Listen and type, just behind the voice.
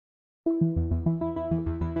Well,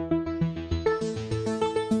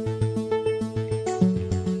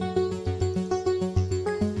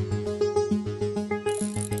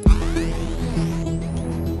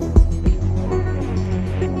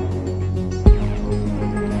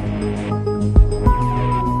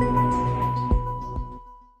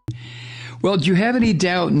 do you have any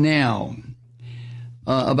doubt now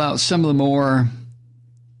about some of the more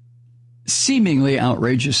seemingly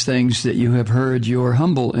outrageous things that you have heard your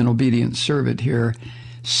humble and obedient servant here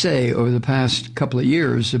say over the past couple of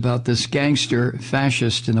years about this gangster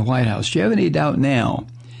fascist in the White House? Do you have any doubt now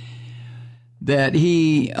that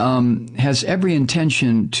he has every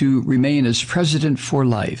intention to remain as president for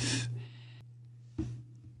life?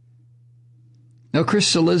 Now, Chris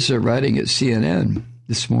Cillizza, writing at CNN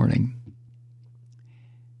this morning,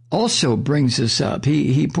 also brings this up.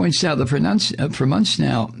 He points out that for months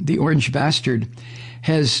now, the orange bastard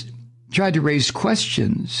has tried to raise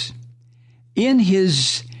questions in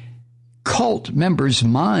his cult members'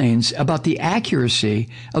 minds about the accuracy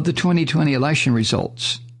of the 2020 election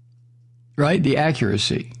results, right? The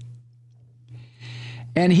accuracy.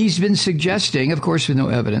 And he's been suggesting, of course with no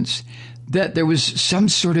evidence, that there was some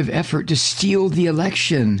sort of effort to steal the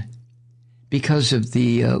election because of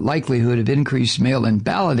the likelihood of increased mail-in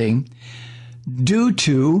balloting due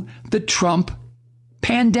to the Trump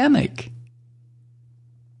pandemic.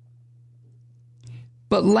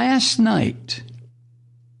 But last night,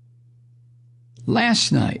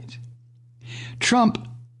 Trump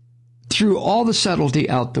threw all the subtlety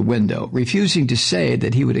out the window, refusing to say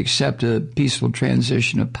that he would accept a peaceful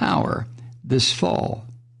transition of power this fall.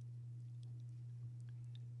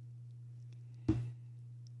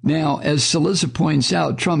 Now, as Cillizza points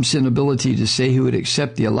out, Trump's inability to say he would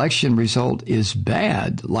accept the election result is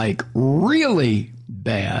bad, like really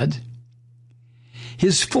bad.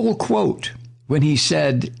 His full quote when he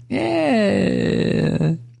said,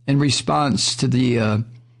 in response to the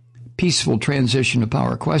peaceful transition of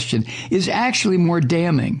power question, is actually more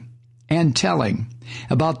damning and telling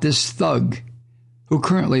about this thug who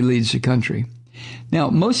currently leads the country. Now,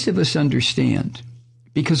 most of us understand,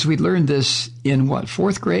 because we learned this in what,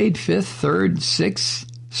 4th grade, 5th, 3rd, 6th,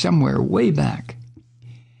 somewhere way back,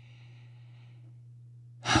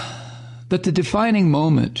 that the defining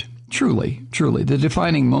moment, truly, the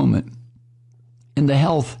defining moment in the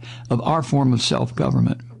health of our form of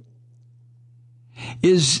self-government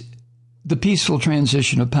is the peaceful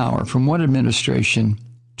transition of power from one administration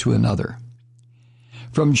to another.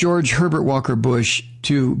 From George Herbert Walker Bush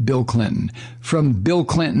to Bill Clinton, from Bill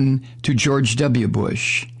Clinton to George W.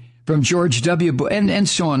 Bush, from George W. Bush, and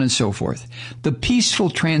so on and so forth. The peaceful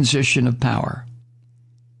transition of power,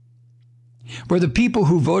 where the people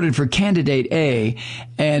who voted for candidate A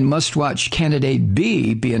and must watch candidate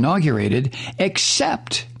B be inaugurated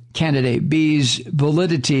accept candidate B's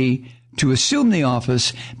validity to assume the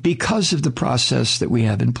office because of the process that we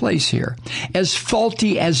have in place here. As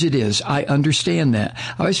faulty as it is, I understand that.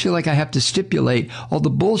 I always feel like I have to stipulate all the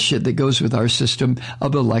bullshit that goes with our system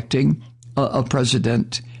of electing a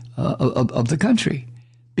president of the country,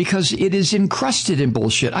 because it is encrusted in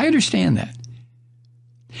bullshit. I understand that.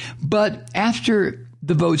 But after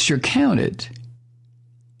the votes are counted,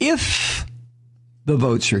 if the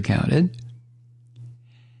votes are counted,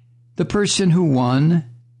 the person who won.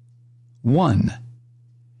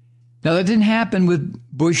 Now, that didn't happen with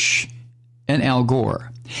Bush and Al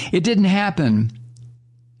Gore. It didn't happen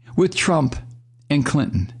with Trump and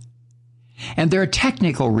Clinton. And there are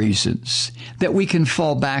technical reasons that we can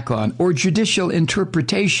fall back on, or judicial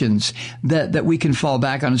interpretations that we can fall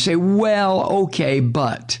back on and say, well, okay,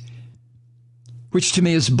 but, which to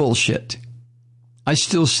me is bullshit. I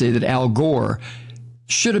still say that Al Gore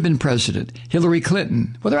should have been president. Hillary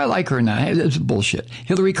Clinton, whether I like her or not, it's bullshit.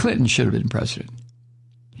 Hillary Clinton should have been president.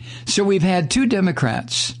 So we've had 2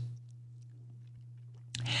 Democrats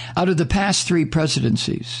out of the past 3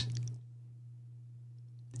 presidencies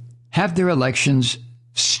have their elections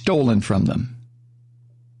stolen from them.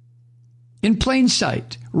 In plain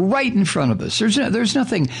sight, right in front of us. There's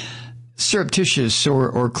nothing surreptitious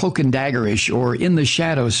or cloak and daggerish or in the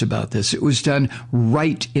shadows about this. It was done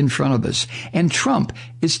right in front of us. And Trump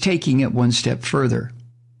is taking it one step further.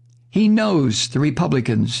 He knows the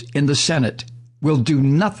Republicans in the Senate will do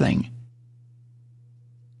nothing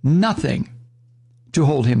to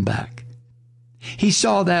hold him back. He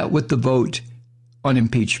saw that with the vote on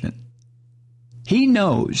impeachment. He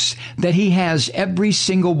knows that he has every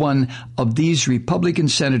single one of these Republican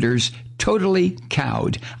senators totally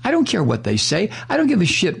cowed. I don't care what they say. I don't give a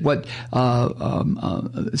shit what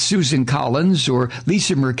Susan Collins or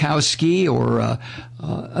Lisa Murkowski or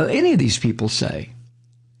any of these people say.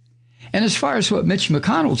 And as far as what Mitch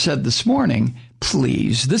McConnell said this morning,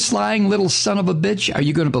 please, this lying little son of a bitch, are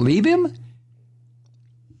you going to believe him?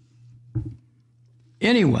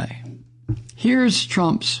 Anyway, here's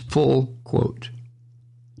Trump's full quote.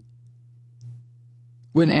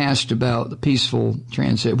 When asked about the peaceful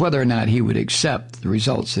transit, whether or not he would accept the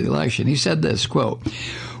results of the election, he said this, quote,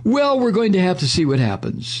 "Well, we're going to have to see what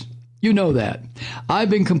happens. You know that. I've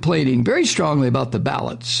been complaining very strongly about the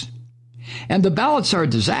ballots. And the ballots are a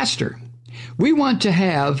disaster. We want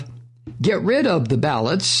to get rid of the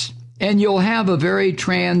ballots, and you'll have a very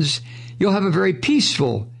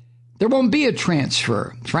peaceful, there won't be a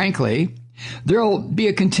transfer, frankly. There'll be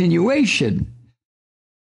a continuation.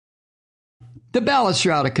 The ballots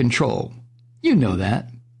are out of control. You know that."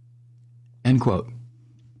 End quote.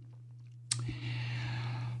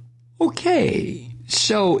 Okay,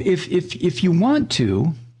 so if you want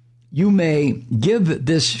to, you may give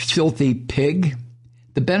this filthy pig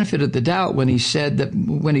the benefit of the doubt when he said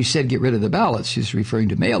get rid of the ballots. He's referring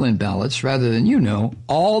to mail-in ballots rather than,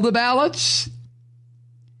 all the ballots.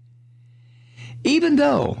 Even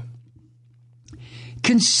though,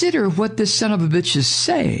 consider what this son of a bitch is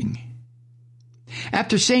saying.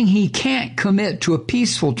 After saying he can't commit to a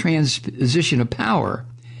peaceful transition of power,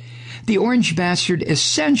 the orange bastard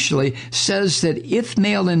essentially says that if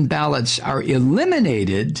mail-in ballots are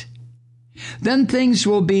eliminated, then things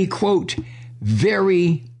will be, quote,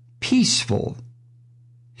 very peaceful.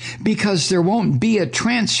 Because there won't be a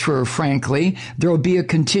transfer, frankly, there will be a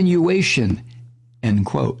continuation, end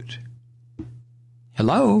quote.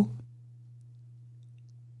 Hello?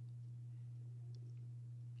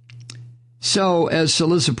 So, as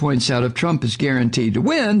Salissa points out, if Trump is guaranteed to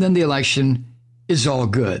win, then the election is all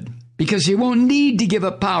good. Because he won't need to give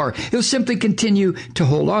up power. He'll simply continue to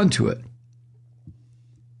hold on to it.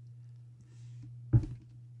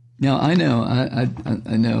 Now, I know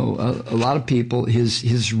a lot of people,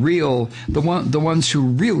 his real, the ones who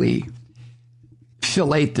really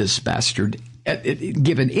fillet this bastard,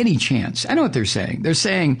 given any chance. I know what they're saying. They're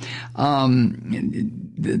saying,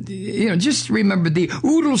 just remember the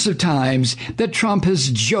oodles of times that Trump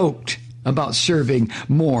has joked about serving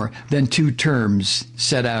more than 2 terms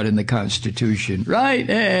set out in the Constitution, right?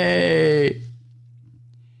 Hey!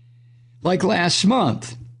 Like last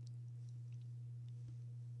month,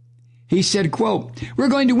 he said, quote, "We're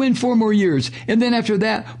going to win 4 more years, and then after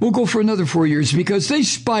that, we'll go for another 4 years because they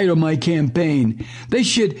spied on my campaign. We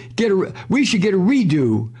should get a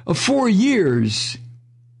redo of 4 years."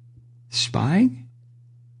 Spying?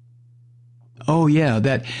 Oh, yeah,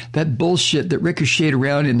 that bullshit that ricocheted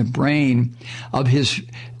around in the brain of his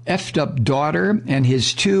effed up daughter and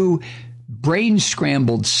his 2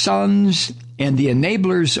 brain-scrambled sons and the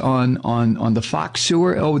enablers on the Fox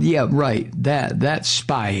sewer. Oh, yeah, right, that's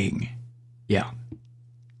spying. Yeah.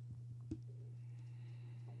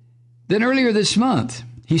 Then earlier this month,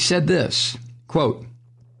 he said this, quote,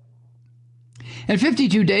 "In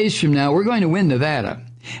 52 days from now, we're going to win Nevada.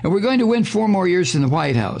 And we're going to win 4 more years in the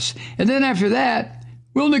White House. And then after that,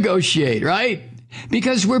 we'll negotiate, right?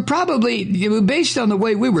 Because we're probably, based on the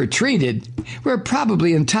way we were treated, we're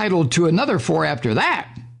probably entitled to another 4 after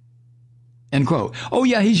that." End quote. Oh,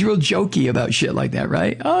 yeah, he's real jokey about shit like that,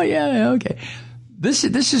 right? Oh, yeah, okay. This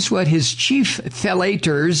is what his chief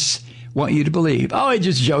fellators want you to believe. Oh, he's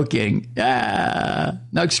just joking. Now,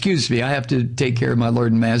 excuse me, I have to take care of my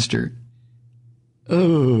Lord and Master.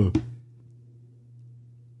 Oh.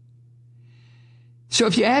 So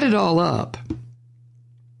if you add it all up,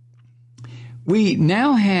 we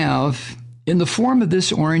now have, in the form of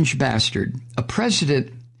this orange bastard, a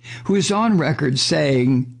president who is on record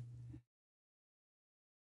saying,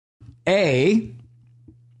 A,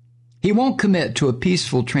 he won't commit to a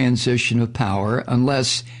peaceful transition of power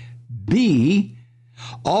unless, B,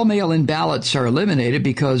 all mail-in ballots are eliminated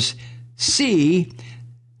because, C,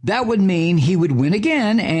 that would mean he would win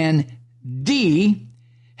again, and D,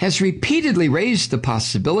 has repeatedly raised the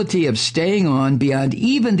possibility of staying on beyond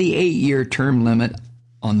even the 8-year term limit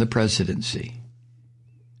on the presidency.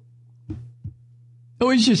 Oh,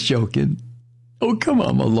 he's just joking. Oh, come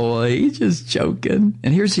on, Malloy. He's just joking.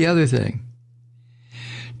 And here's the other thing.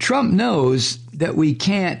 Trump knows that we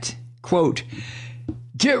can't, quote,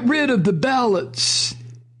 "get rid of the ballots,"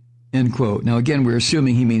 end quote. Now, again, we're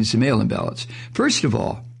assuming he means the mail-in ballots. First of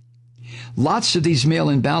all, lots of these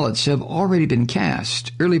mail-in ballots have already been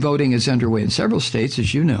cast. Early voting is underway in several states,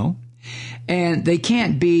 as you know, and they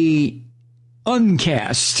can't be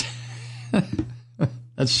uncast.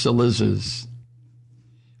 That's Salissa's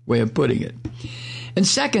way of putting it. And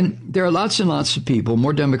second, there are lots and lots of people,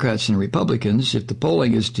 more Democrats than Republicans, if the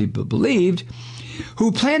polling is to be believed,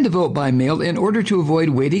 who plan to vote by mail in order to avoid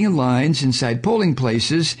waiting in lines inside polling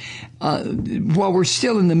places while we're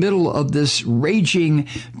still in the middle of this raging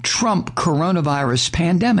Trump coronavirus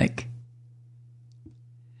pandemic.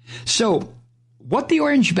 So what the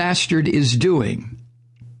orange bastard is doing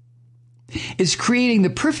is creating the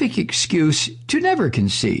perfect excuse to never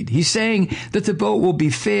concede. He's saying that the vote will be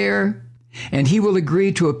fair and he will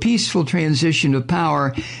agree to a peaceful transition of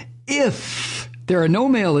power if there are no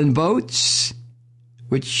mail-in votes,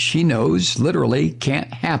 which he knows literally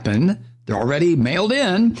can't happen. They're already mailed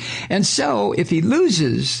in. And so if he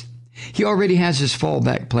loses, he already has his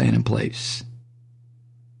fallback plan in place.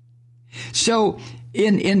 So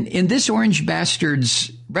in this orange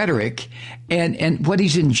bastard's rhetoric and what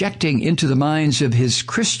he's injecting into the minds of his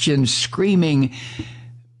Christian screaming,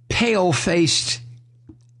 pale-faced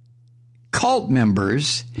cult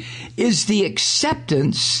members is the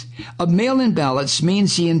acceptance of mail-in ballots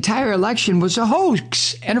means the entire election was a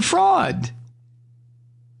hoax and a fraud.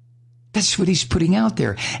 That's what he's putting out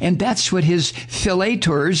there. And that's what his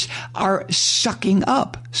filletors are sucking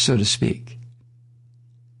up, so to speak.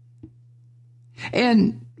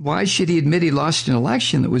 And why should he admit he lost an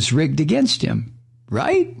election that was rigged against him?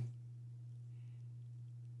 Right?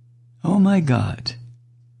 Oh, my God.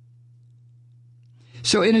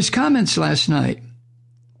 So in his comments last night,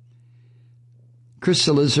 Chris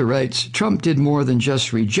Cillizza writes, Trump did more than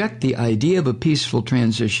just reject the idea of a peaceful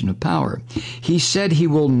transition of power. He said he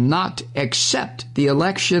will not accept the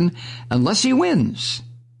election unless he wins,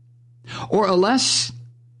 or unless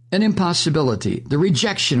an impossibility, the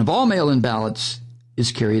rejection of all mail-in ballots,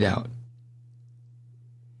 is carried out.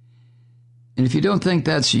 And if you don't think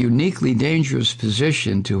that's a uniquely dangerous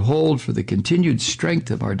position to hold for the continued strength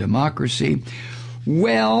of our democracy,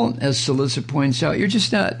 well, as Cillizza points out, you're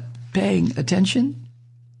just not paying attention.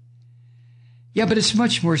 Yeah, but it's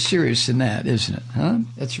much more serious than that, isn't it? Huh?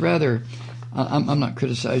 It's rather, I'm not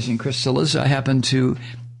criticizing Chris Cillizza. I happen to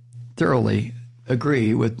thoroughly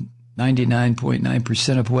agree with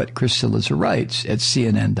 99.9% of what Chris Cillizza writes at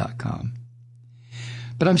CNN.com.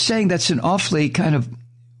 But I'm saying that's an awfully kind of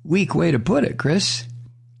weak way to put it, Chris.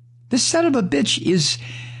 This son of a bitch is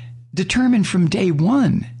determined from day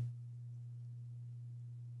one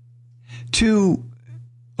to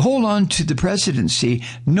hold on to the presidency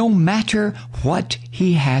no matter what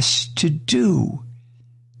he has to do.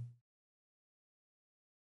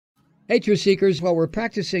 Hey, Truth Seekers, while we're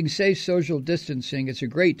practicing safe social distancing, it's a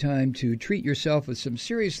great time to treat yourself with some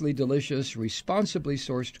seriously delicious, responsibly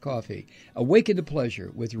sourced coffee. Awaken to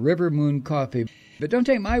pleasure with River Moon Coffee. But don't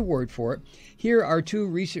take my word for it. Here are two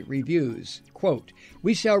recent reviews. Quote,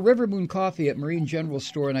 we sell River Moon Coffee at Marine General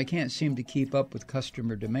Store, and I can't seem to keep up with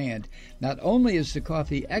customer demand. Not only is the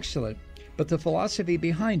coffee excellent, but the philosophy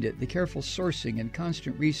behind it, the careful sourcing and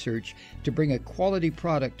constant research to bring a quality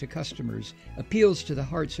product to customers, appeals to the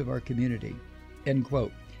hearts of our community. End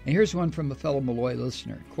quote. And here's one from a fellow Malloy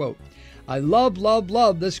listener. Quote, I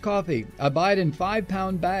love this coffee. I buy it in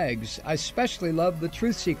 5-pound bags. I especially love the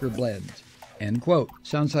Truth Seeker blend. End quote.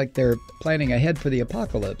 Sounds like they're planning ahead for the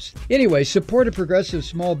apocalypse. Anyway, support a progressive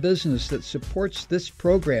small business that supports this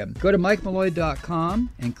program. Go to MikeMalloy.com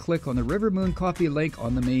and click on the River Moon Coffee link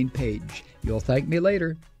on the main page. You'll thank me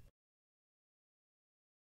later.